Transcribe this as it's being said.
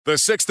The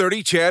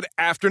 6:30 CHED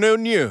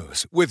Afternoon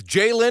News with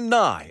Jaylen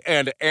Nye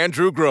and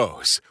Andrew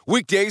Gross.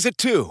 Weekdays at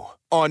 2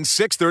 on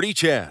 6:30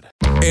 CHED.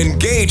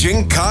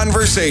 Engaging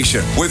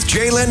conversation with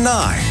Jaylen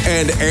Nye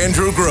and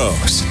Andrew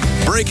Gross.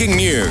 Breaking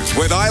news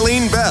with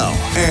Eileen Bell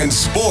and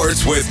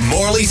sports with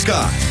Morley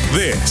Scott.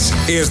 This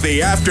is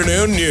the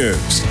Afternoon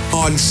News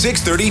on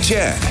 6:30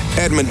 CHED,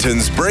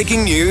 Edmonton's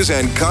breaking news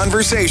and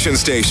conversation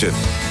station.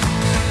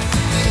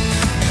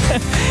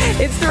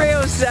 It's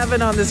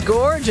 3:07 on this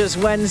gorgeous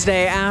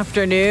Wednesday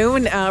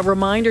afternoon.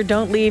 Reminder,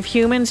 don't leave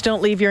humans,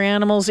 don't leave your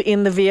animals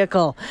in the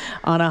vehicle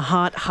on a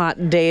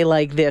hot day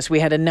like this. We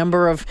had a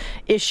number of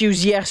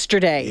issues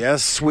yesterday.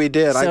 Yes, we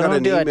did. So I got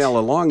don't an email, a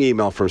long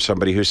email from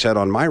somebody who said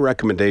on my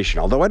recommendation,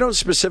 although I don't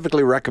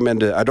specifically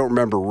recommend it, I don't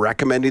remember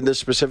recommending this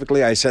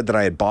specifically, I said that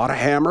I had bought a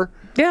hammer.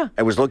 Yeah.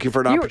 I was looking for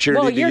an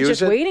opportunity to use it. Well, you're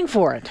just waiting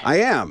for it. I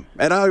am.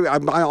 And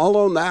I'll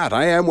own that.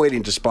 I am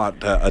waiting to spot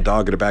a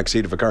dog in the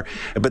backseat of a car.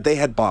 But they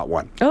had bought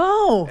one.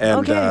 Oh,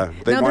 and, okay.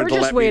 They now wanted they're to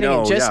just let waiting. me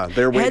know. Just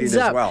they're waiting heads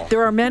as up. well.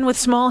 There are men with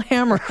small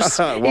hammers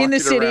in the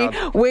city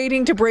around.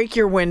 waiting to break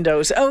your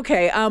windows.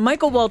 Okay,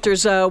 Michael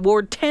Walters,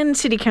 Ward 10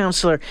 City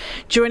Councillor,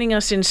 joining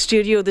us in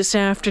studio this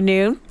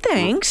afternoon.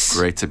 Thanks.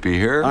 Great to be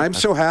here. I'm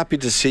so happy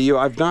to see you.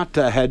 I've not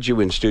had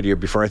you in studio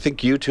before. I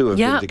think you two have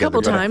been together. Yeah, a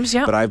couple times,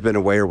 yeah. But I've been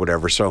away or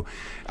whatever. So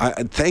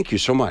thank you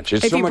so much.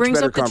 It's If so he much brings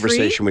better up the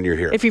conversation tree, when you're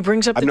here. if he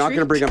brings up the I'm not tree.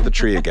 going to bring up the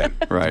tree again.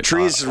 Right.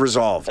 Tree's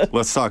resolved.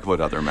 Let's talk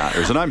about other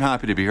matters. And I'm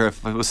happy to be here.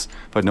 If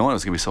I'd known it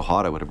was going to be so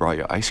hot, I would have brought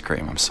you ice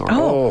cream. I'm sorry.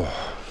 Oh.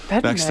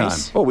 That'd Next be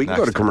nice. time. Oh, we can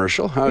go to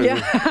commercial.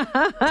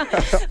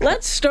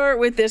 Let's start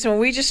with this one.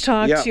 We just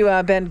talked Yeah.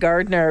 to Ben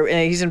Gardner.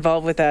 He's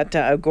involved with that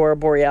Agora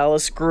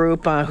Borealis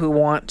group who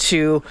want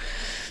to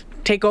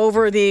take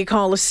over the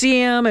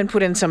Coliseum and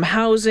put in some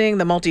housing,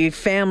 the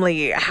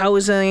multi-family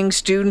housing,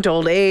 student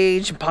old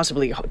age,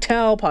 possibly a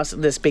hotel,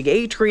 possibly this big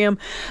atrium.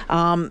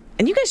 And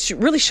you guys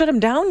really shut him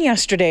down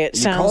yesterday, it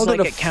sounds called like,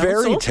 it a at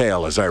council. fairy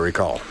tale, as I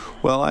recall.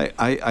 Well,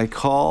 I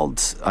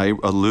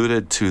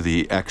alluded to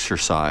the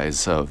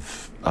exercise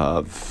of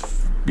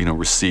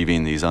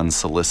receiving these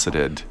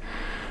unsolicited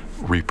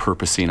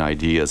repurposing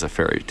ideas a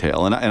fairy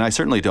tale. And I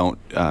certainly don't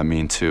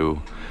mean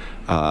to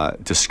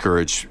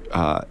discourage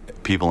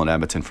people in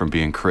Edmonton from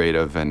being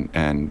creative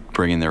and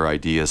bringing their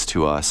ideas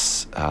to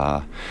us.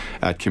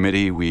 At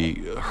committee, we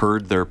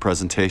heard their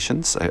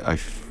presentations. I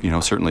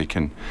certainly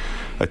can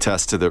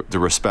attest to the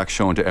respect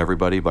shown to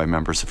everybody by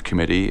members of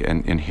committee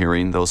in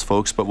hearing those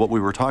folks. But what we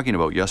were talking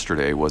about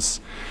yesterday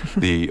was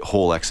the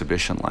whole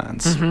exhibition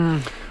lands.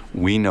 Mm-hmm.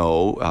 We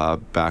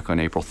know back on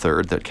April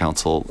 3rd that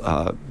council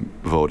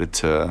voted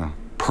to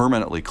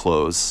permanently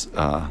close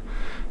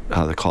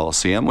the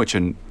Coliseum, which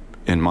in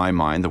my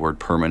mind, the word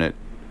permanent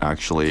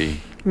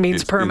actually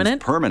means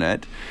permanent.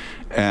 Permanent,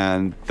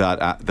 and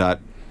that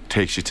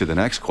takes you to the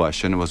next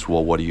question: was,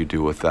 well, what do you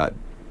do with that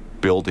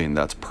building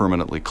that's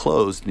permanently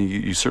closed? And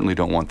you certainly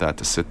don't want that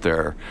to sit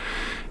there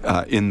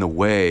in the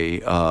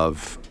way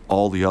of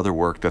all the other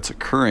work that's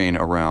occurring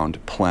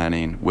around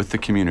planning with the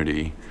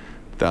community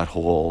that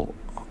whole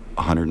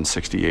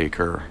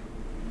 160-acre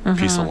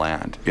piece of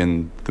land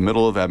in the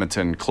middle of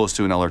Edmonton, close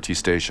to an LRT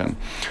station,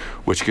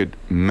 which could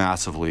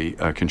massively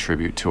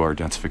contribute to our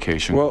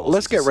densification. Well,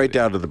 let's get right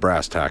down to the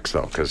brass tacks,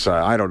 though, because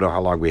I don't know how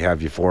long we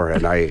have you for,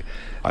 and I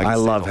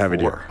love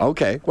having you.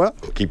 Okay, well,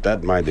 keep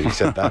that in mind that you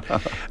said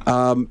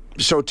that.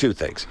 So two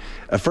things.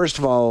 First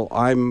of all,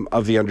 I'm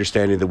of the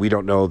understanding that we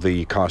don't know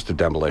the cost of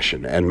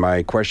demolition, and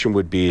my question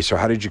would be, so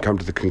how did you come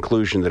to the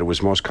conclusion that it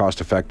was most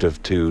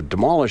cost-effective to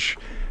demolish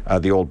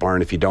the old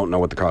barn if you don't know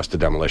what the cost of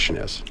demolition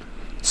is?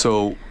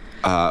 So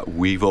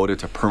we voted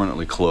to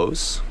permanently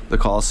close the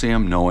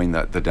Coliseum, knowing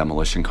that the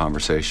demolition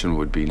conversation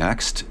would be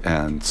next.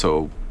 And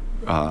so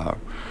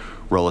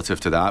relative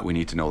to that, we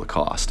need to know the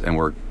cost.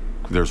 And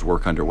there's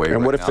work underway right now.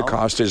 And what if the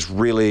cost is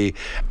really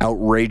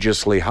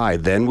outrageously high?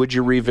 Then would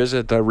you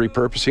revisit the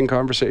repurposing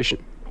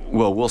conversation?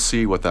 Well, we'll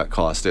see what that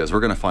cost is.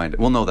 We're going to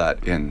we'll know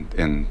that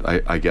in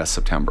I guess,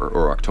 September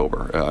or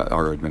October.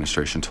 Our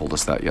administration told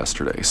us that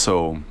yesterday.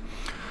 So...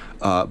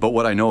 but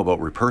what I know about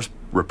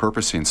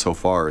repurposing so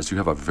far is you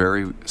have a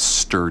very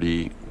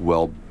sturdy,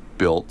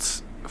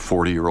 well-built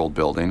 40-year-old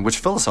building, which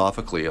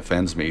philosophically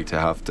offends me to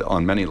have to,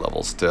 on many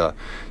levels, to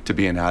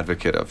be an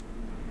advocate of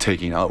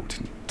taking out,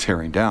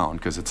 tearing down,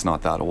 because it's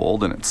not that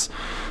old and it's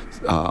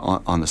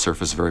on the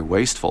surface very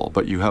wasteful.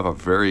 But you have a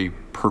very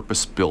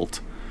purpose-built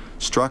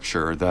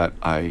structure that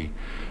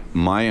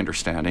my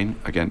understanding,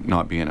 again,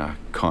 not being a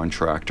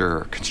contractor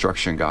or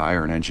construction guy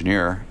or an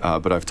engineer,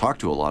 but I've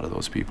talked to a lot of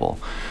those people,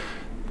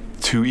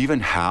 to even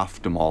half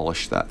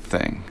demolish that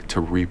thing,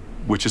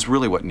 which is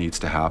really what needs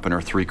to happen, or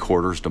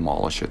 3/4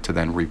 demolish it to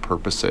then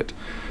repurpose it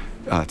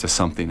to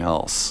something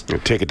else.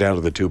 Take it down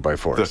to the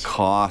 2x4s. The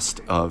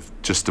cost of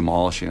just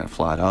demolishing it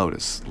flat out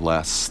is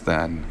less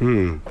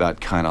than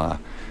that kind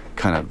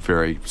of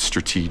very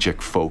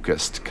strategic,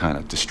 focused kind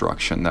of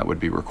destruction that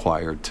would be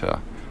required to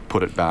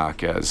put it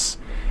back as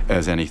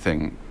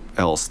anything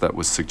else that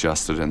was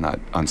suggested in that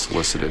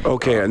unsolicited.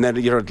 Okay, and then,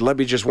 let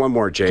me just one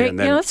more, Jay, Okay, and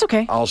then that's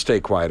okay. I'll stay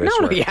quiet, I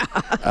swear. Yeah.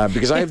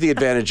 Because I have the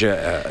advantage,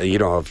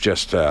 of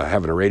just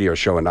having a radio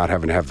show and not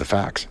having to have the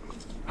facts.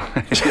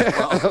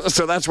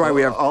 So that's why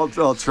we have...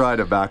 I'll try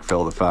to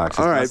backfill the facts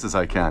as best as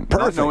I can.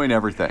 Perfect. Not knowing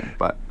everything,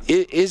 but...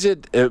 Is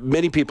it...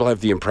 many people have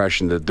the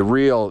impression that the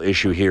real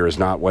issue here is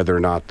not whether or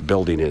not the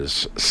building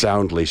is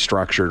soundly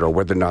structured or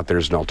whether or not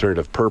there's an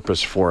alternative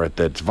purpose for it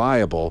that's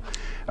viable.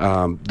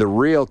 The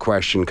real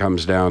question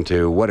comes down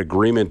to what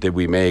agreement did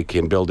we make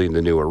in building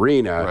the new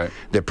arena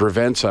that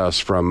prevents us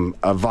from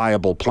a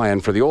viable plan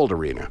for the old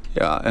arena?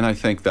 Yeah, and I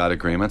think that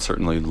agreement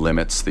certainly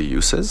limits the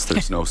uses.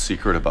 There's no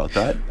secret about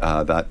that.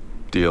 That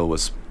deal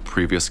was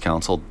previous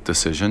council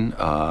decision,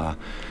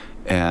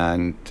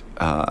 and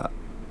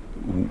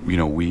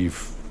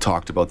we've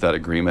talked about that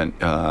agreement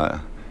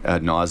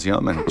ad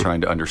nauseum and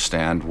trying to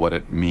understand what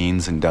it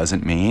means and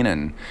doesn't mean,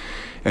 and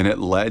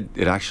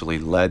it actually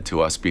led to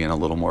us being a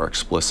little more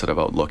explicit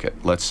about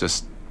let's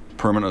just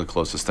permanently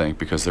close this thing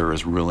because there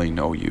is really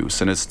no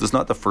use. And it's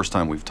not the first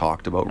time we've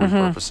talked about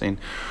repurposing.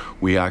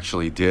 We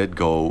actually did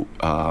go,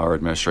 our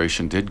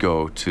administration did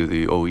go to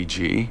the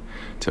OEG,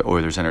 to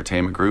Oilers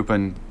Entertainment Group,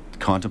 and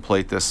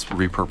contemplate this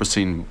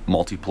repurposing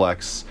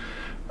multiplex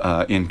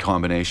in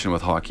combination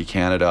with Hockey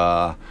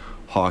Canada,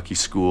 Hockey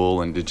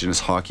School,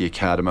 Indigenous Hockey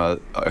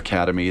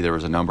Academy. There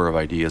was a number of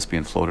ideas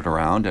being floated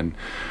around, and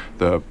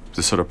the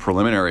sort of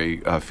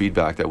preliminary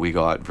feedback that we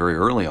got very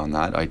early on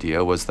that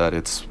idea was that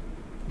it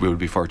would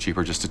be far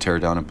cheaper just to tear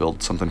down and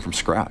build something from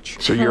scratch.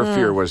 So your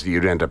fear was that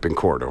you'd end up in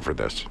court over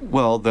this?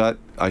 Well,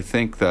 I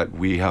think that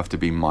we have to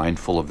be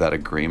mindful of that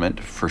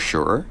agreement for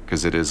sure,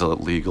 because it is a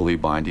legally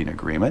binding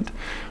agreement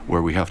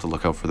where we have to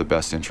look out for the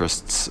best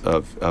interests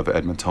of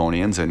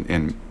Edmontonians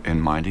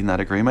in minding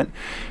that agreement.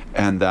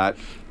 And that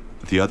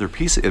the other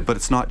piece, but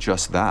it's not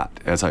just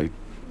that. As I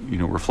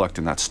reflect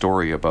in that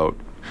story about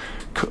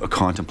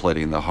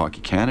contemplating the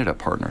Hockey Canada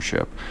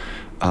partnership,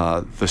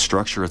 the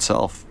structure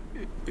itself,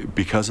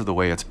 because of the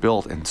way it's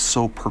built and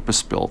so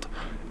purpose-built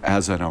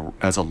as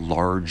a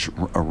large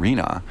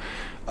arena,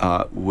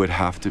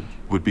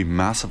 would be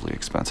massively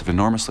expensive,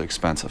 enormously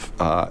expensive.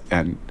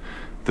 And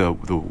the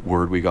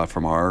word we got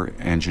from our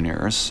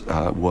engineers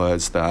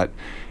was that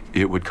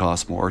it would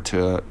cost more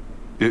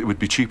it would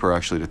be cheaper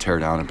actually to tear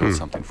down and build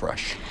something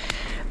fresh.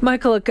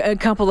 Michael, a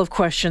couple of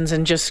questions,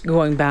 and just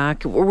going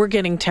back, we're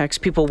getting texts,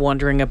 people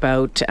wondering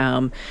about,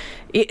 and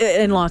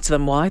lots of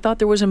them, well, I thought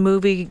there was a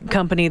movie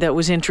company that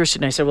was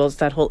interested. And I said, well, it's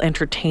that whole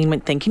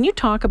entertainment thing. Can you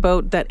talk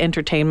about that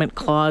entertainment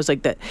clause,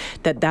 like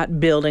that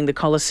building, the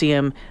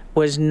Coliseum,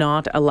 was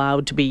not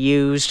allowed to be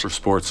used? For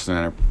sports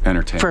and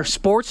entertainment. For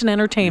sports and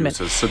entertainment.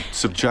 It's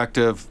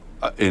subjective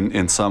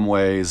in some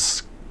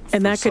ways,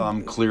 and for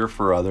some, clear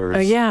for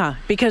others. Yeah,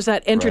 because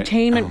that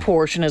entertainment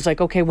portion is like,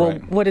 okay, well,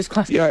 what is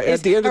class? Yeah,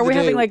 at the end of the day,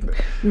 are we having like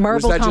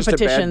marble competitions?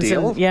 Just a bad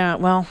deal? And, yeah,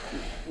 well.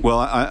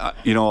 Well,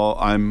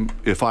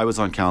 if I was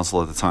on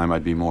council at the time,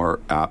 I'd be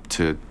more apt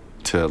to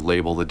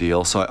label the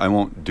deal. So I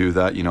won't do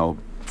that.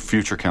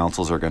 Future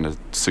councils are going to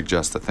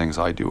suggest that things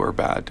I do are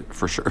bad,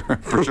 for sure,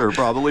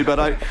 probably. But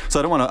I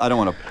don't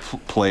want to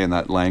play in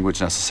that language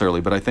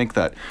necessarily. But I think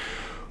that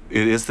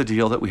it is the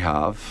deal that we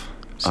have.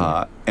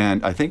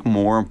 And I think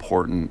more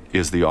important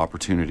is the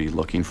opportunity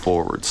looking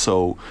forward.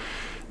 So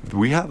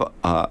we have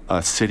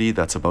a city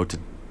that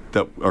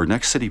our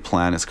next city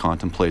plan is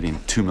contemplating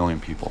 2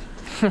 million people.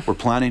 We're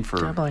planning for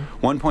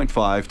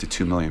 1.5 to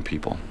 2 million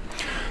people.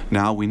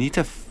 Now we need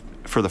to,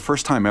 for the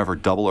first time ever,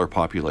 double our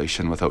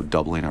population without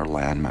doubling our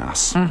land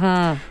mass.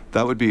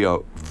 That would be a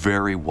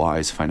very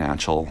wise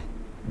financial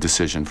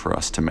decision for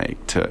us to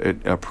make,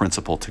 a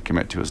principle to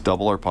commit to, is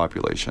double our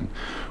population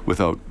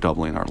without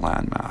doubling our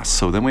land mass.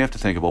 So then we have to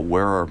think about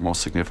where are our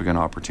most significant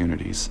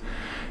opportunities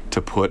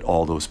to put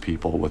all those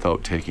people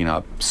without taking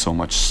up so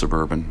much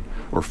suburban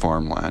or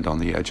farmland on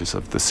the edges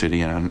of the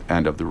city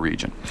and of the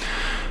region.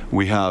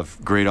 We have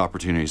great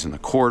opportunities in the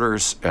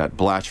quarters, at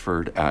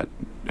Blatchford,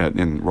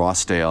 in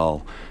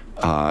Rossdale,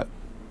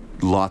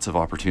 lots of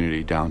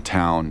opportunity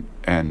downtown,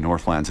 and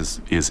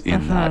Northlands is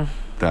in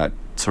that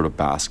sort of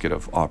basket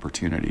of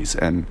opportunities,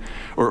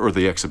 or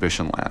the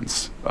exhibition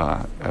lands,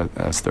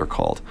 as they're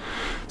called.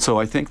 So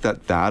I think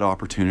that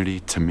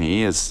opportunity to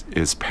me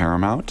is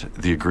paramount.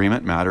 The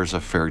agreement matters a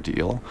fair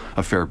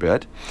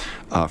bit,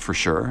 for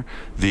sure.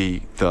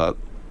 The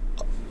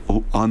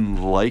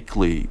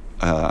unlikely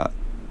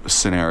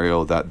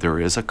scenario that there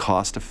is a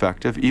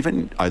cost-effective,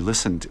 even I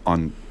listened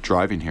on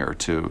driving here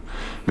to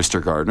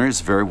Mr. Gardner.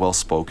 He's very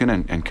well-spoken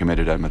and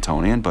committed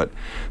Edmontonian, but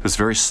there's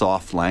very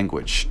soft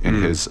language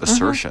in his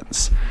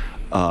assertions.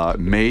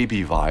 May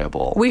be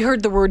viable. We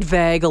heard the word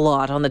vague a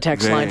lot on the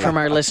text line from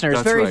our listeners.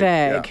 That's very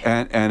right. vague.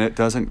 Yeah. And it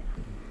doesn't,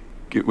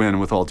 and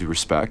with all due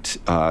respect,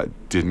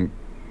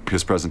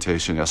 his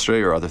presentation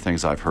yesterday or other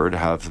things I've heard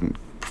haven't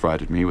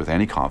provided me with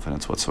any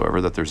confidence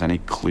whatsoever that there's any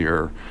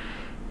clear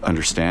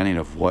understanding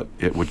of what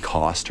it would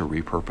cost to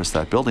repurpose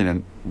that building.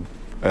 And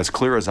as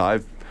clear as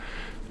the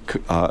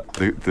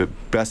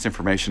best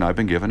information I've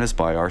been given is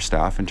by our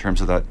staff in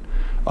terms of that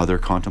other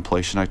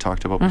contemplation I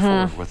talked about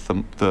before with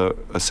the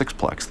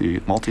sixplex,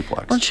 the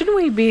multiplex. Well, shouldn't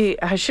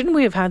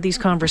we have had these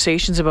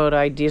conversations about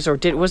ideas, or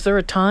was there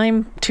a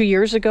time 2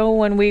 years ago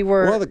when we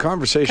were the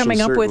conversation coming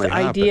up with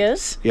happened.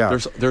 ideas? Yeah.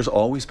 There's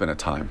always been a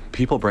time.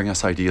 People bring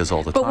us ideas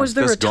all the time. But was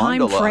there this a time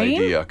gondola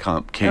frame? idea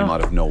came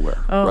out of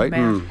nowhere, right?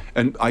 Man.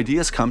 And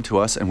ideas come to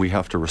us and we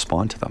have to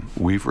respond to them.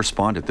 We've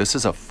responded. This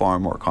is a far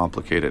more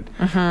complicated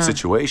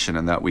situation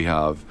in that we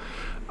have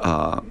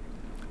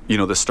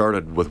this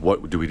started with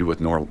what do we do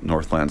with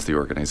Northlands, the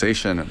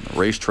organization, and the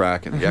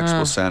racetrack, and the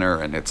Expo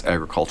Center, and its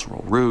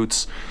agricultural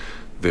roots,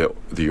 the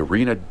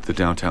arena, the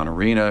downtown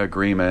arena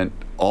agreement.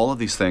 All of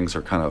these things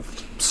are kind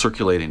of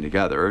circulating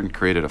together and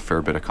created a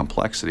fair bit of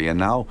complexity. And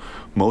now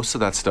most of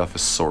that stuff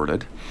is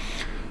sorted.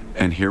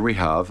 And here we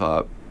have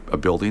a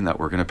building that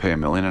we're going to pay $1.5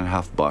 million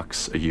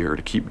a year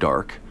to keep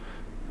dark,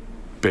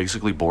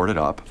 basically boarded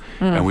up.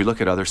 And we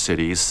look at other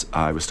cities.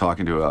 I was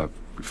talking to a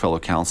fellow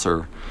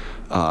counselor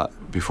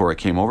before I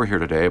came over here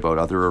today about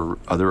other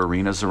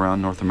arenas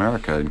around North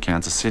America, in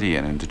Kansas City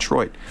and in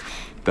Detroit,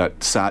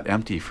 that sat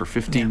empty for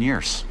 15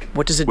 years.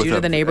 What does it do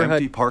to the neighborhood?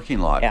 Empty parking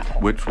lot. Yeah.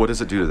 What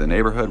does it do to the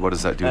neighborhood? What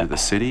does that do to the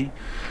city?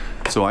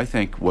 So I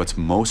think what's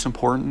most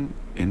important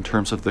in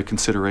terms of the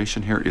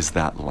consideration here is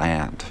that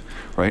land,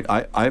 right?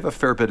 I have a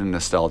fair bit of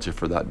nostalgia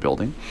for that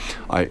building.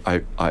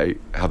 I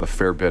have a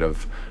fair bit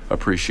of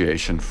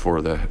appreciation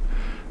for the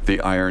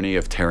irony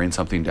of tearing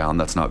something down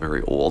that's not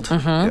very old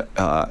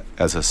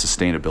as a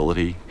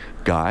sustainability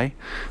guy.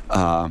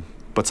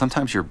 But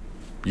sometimes you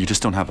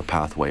just don't have a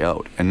pathway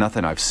out. And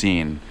nothing I've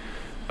seen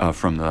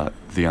from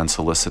the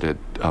unsolicited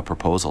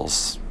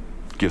proposals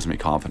gives me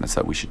confidence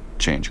that we should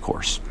change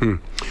course.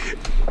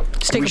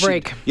 Let's take a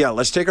break.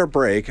 Let's take our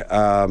break.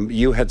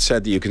 You had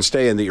said that you can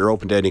stay and that you're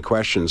open to any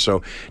questions.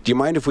 So do you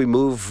mind if we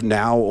move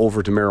now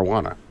over to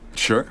marijuana?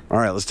 Sure. All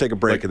right, let's take a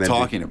break. Like and then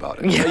talking about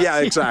it. Yeah,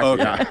 exactly.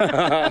 Okay.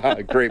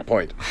 Yeah. Great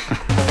point.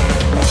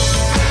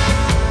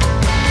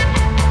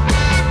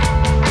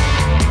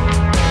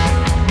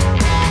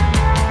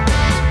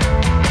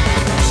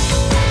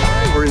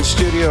 We're in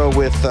studio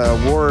with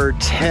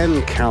Ward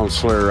 10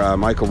 Councillor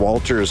Michael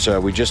Walters.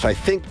 We just, I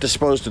think,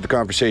 disposed of the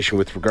conversation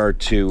with regard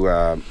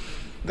to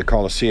the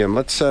Coliseum.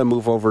 Let's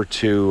move over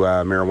to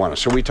marijuana.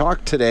 So we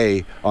talked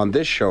today on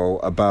this show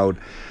about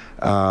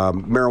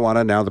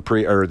marijuana. Now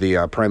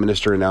the Prime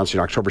Minister announcing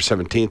October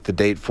 17th the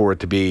date for it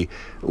to be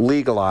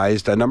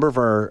legalized. A number of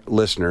our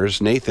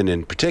listeners, Nathan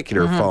in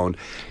particular, phoned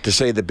to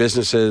say that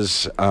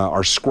businesses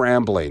are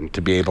scrambling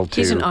to be able to.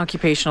 He's an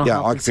occupational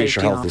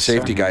health and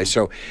safety guy.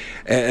 So,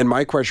 and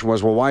my question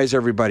was, well, why is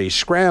everybody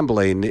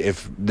scrambling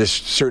if this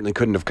certainly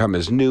couldn't have come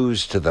as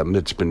news to them?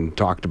 It's been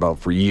talked about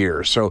for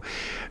years. So,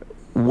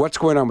 what's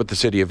going on with the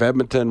city of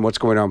Edmonton? What's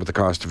going on with the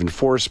cost of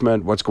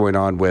enforcement? What's going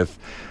on with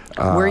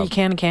where you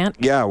can and can't?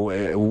 Yeah,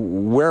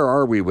 where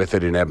are we with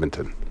it in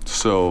Edmonton?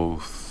 So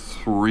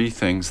 3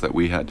 things that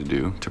we had to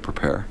do to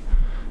prepare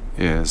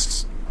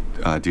is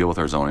deal with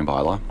our zoning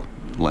bylaw,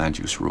 land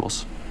use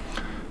rules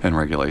and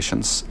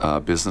regulations,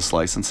 business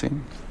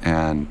licensing,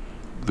 and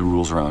the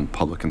rules around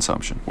public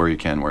consumption, where you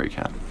can, where you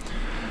can't.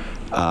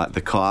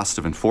 The cost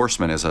of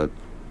enforcement is a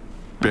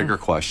bigger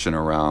question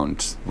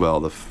around, well,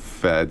 the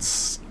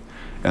feds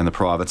and the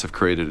province have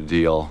created a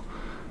deal,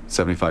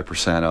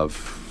 75%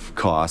 of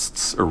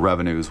costs or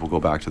revenues will go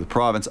back to the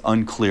province.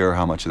 Unclear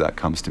how much of that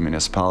comes to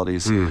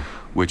municipalities,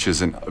 which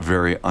is a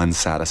very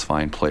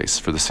unsatisfying place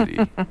for the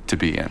city to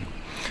be in.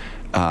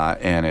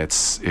 And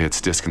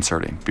it's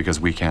disconcerting because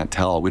we can't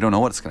tell. We don't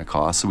know what it's going to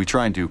cost. So we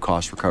try and do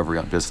cost recovery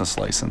on business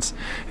license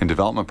and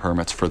development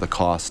permits for the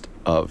cost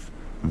of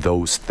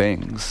those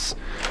things.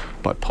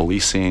 But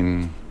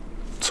policing,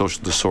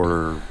 social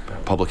disorder,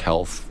 public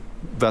health,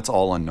 that's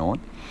all unknown.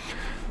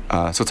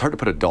 So it's hard to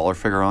put a dollar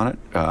figure on it,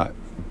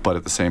 but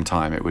at the same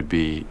time, it would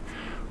be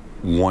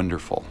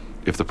wonderful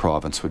if the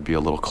province would be a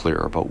little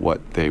clearer about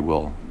what they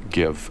will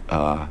give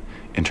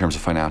in terms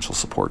of financial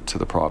support to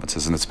the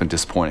provinces, and it's been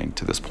disappointing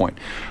to this point.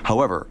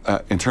 However,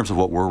 in terms of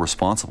what we're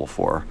responsible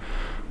for,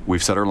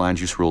 we've set our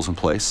land use rules in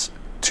place,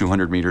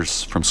 200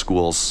 meters from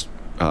schools,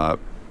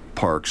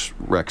 parks,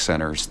 rec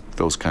centers,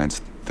 those kinds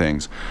of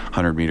things,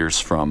 100 meters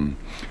from,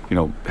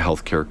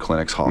 healthcare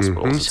clinics,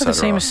 hospitals, et So the cetera.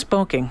 same as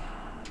smoking.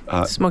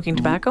 Smoking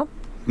tobacco?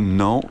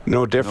 No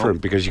different,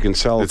 because you can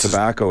sell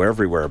tobacco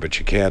everywhere, but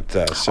you can't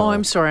sell. Oh,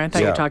 I'm sorry. I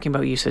thought you were talking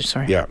about usage.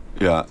 Sorry. Yeah.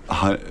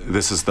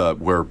 This is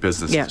where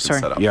business has been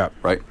set up. Yeah.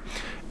 Right.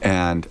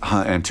 And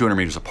 200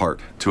 meters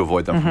apart to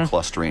avoid them from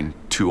clustering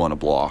 2 on a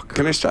block.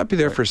 Can I stop you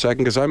there for a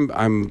second? Because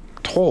I'm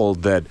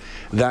told that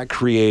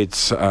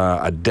creates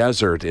a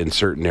desert in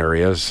certain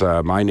areas,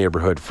 my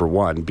neighborhood for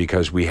one,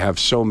 because we have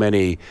so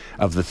many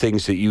of the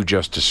things that you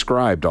just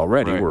described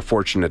already. Right. We're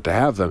fortunate to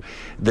have them,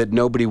 that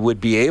nobody would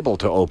be able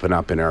to open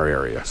up in our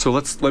area. So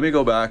let me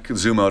go back,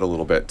 zoom out a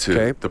little bit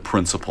to the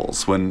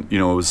principles. When,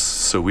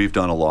 we've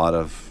done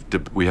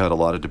we had a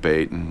lot of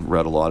debate and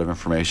read a lot of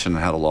information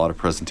and had a lot of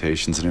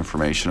presentations and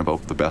information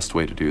about the best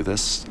way to do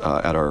this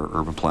at our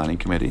urban planning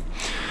committee.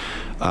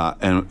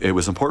 And it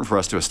was important for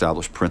us to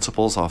establish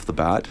principles off the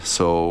bat.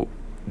 So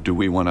do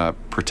we want to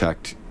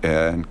protect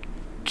and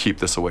keep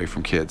this away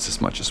from kids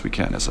as much as we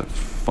can as a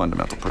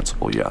fundamental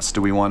principle? Yes.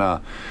 Do we want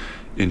to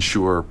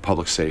ensure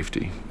public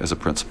safety as a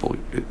principle?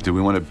 Do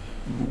we want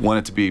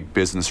it to be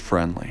business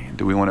friendly?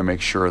 Do we want to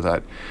make sure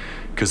that,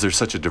 because there's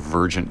such a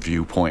divergent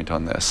viewpoint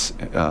on this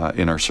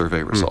in our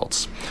survey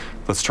results,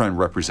 let's try and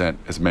represent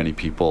as many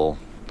people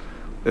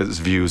as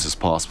views as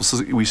possible.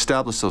 So we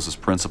establish those as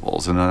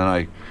principles, and then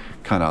I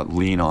kind of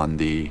lean on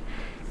the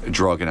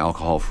drug and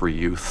alcohol-free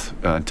youth,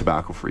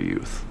 tobacco-free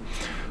youth,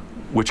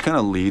 which kind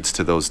of leads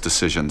to those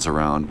decisions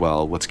around,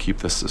 well, let's keep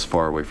this as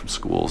far away from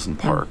schools and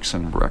parks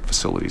and rec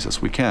facilities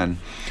as we can.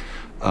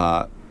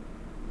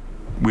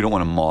 We don't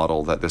want to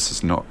model that this is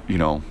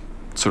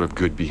sort of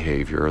good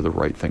behavior or the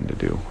right thing to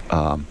do.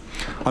 I'm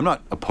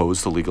not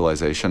opposed to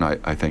legalization.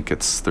 I think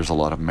there's a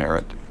lot of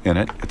merit in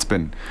it. It's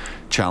been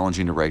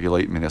challenging to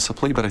regulate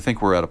municipally, but I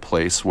think we're at a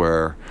place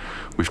where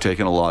we've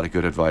taken a lot of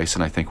good advice,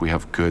 and I think we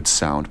have good,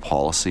 sound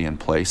policy in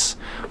place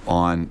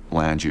on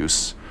land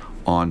use,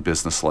 on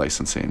business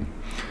licensing.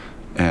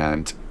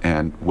 And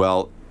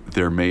while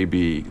there may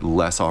be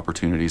less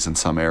opportunities in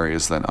some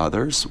areas than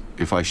others,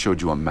 if I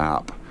showed you a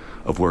map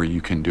of where you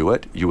can do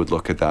it, you would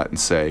look at that and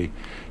say,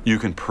 you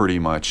can pretty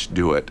much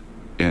do it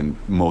in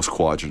most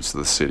quadrants of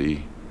the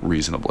city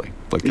reasonably.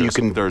 Like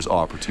there's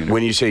opportunity.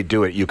 When you say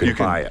do it, you can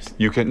buy it.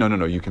 You can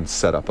you can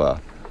set up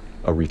a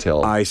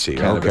retail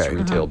cannabis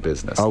retail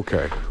business.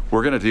 Okay.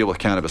 We're going to deal with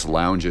cannabis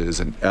lounges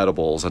and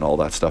edibles and all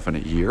that stuff in a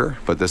year,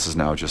 but this is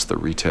now just the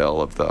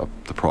retail of the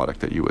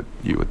product that you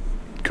would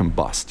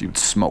combust, you'd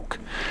smoke.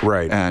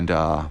 Right. And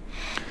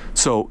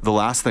so the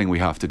last thing we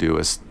have to do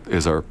is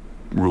our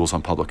rules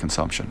on public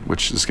consumption,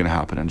 which is going to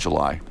happen in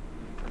July.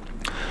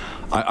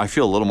 I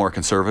feel a little more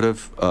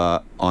conservative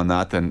on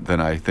that than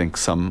I think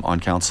some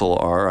on council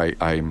are.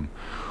 I'm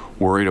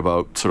worried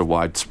about sort of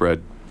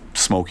widespread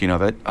smoking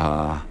of it,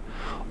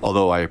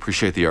 although I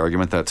appreciate the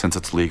argument that since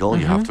it's legal,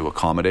 you have to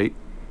accommodate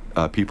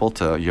people.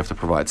 You have to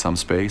provide some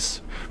space,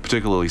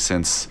 particularly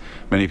since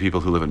many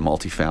people who live in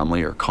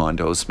multifamily or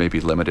condos may be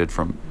limited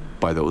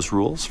by those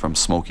rules from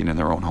smoking in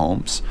their own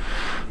homes.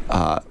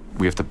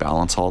 We have to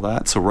balance all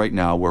that. So right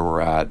now where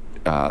we're at,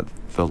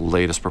 the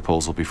latest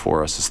proposal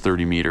before us is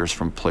 30 meters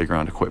from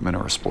playground equipment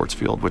or a sports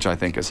field, which I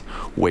think is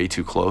way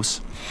too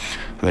close.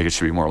 I think it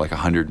should be more like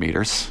 100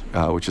 meters,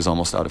 which is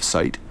almost out of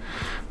sight,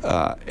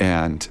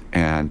 and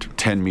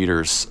 10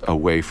 meters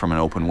away from an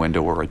open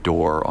window or a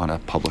door on a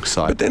public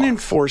sidewalk. But then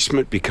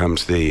enforcement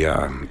becomes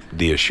the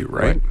issue,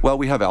 right? Well,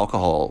 we have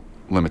alcohol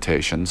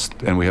limitations,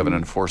 and we have an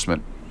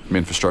enforcement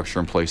infrastructure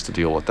in place to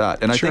deal with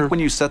that. And I think when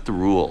you set the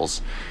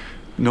rules,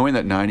 knowing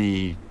that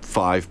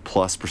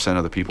 95+%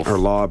 of the people are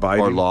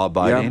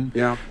law-abiding,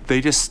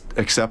 they just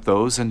accept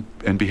those and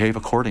behave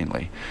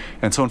accordingly.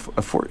 And so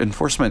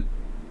enforcement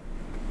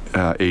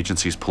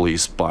agencies,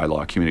 police,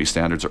 bylaw, community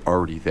standards are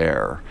already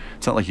there.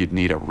 It's not like you'd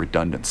need a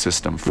redundant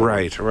system for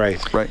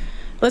Right.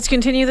 Let's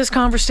continue this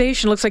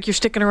conversation. Looks like you're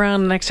sticking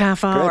around the next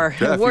half hour.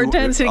 Yeah, Ward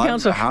 10 City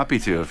Council. I'm happy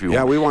to if you want.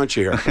 Yeah, we want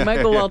you here.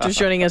 Michael Walters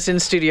joining us in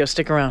studio.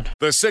 Stick around.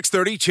 The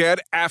 630 CHED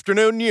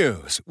Afternoon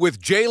News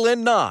with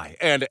Jaylen Nye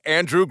and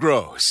Andrew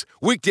Gross.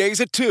 Weekdays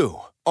at 2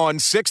 on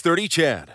 630 CHED.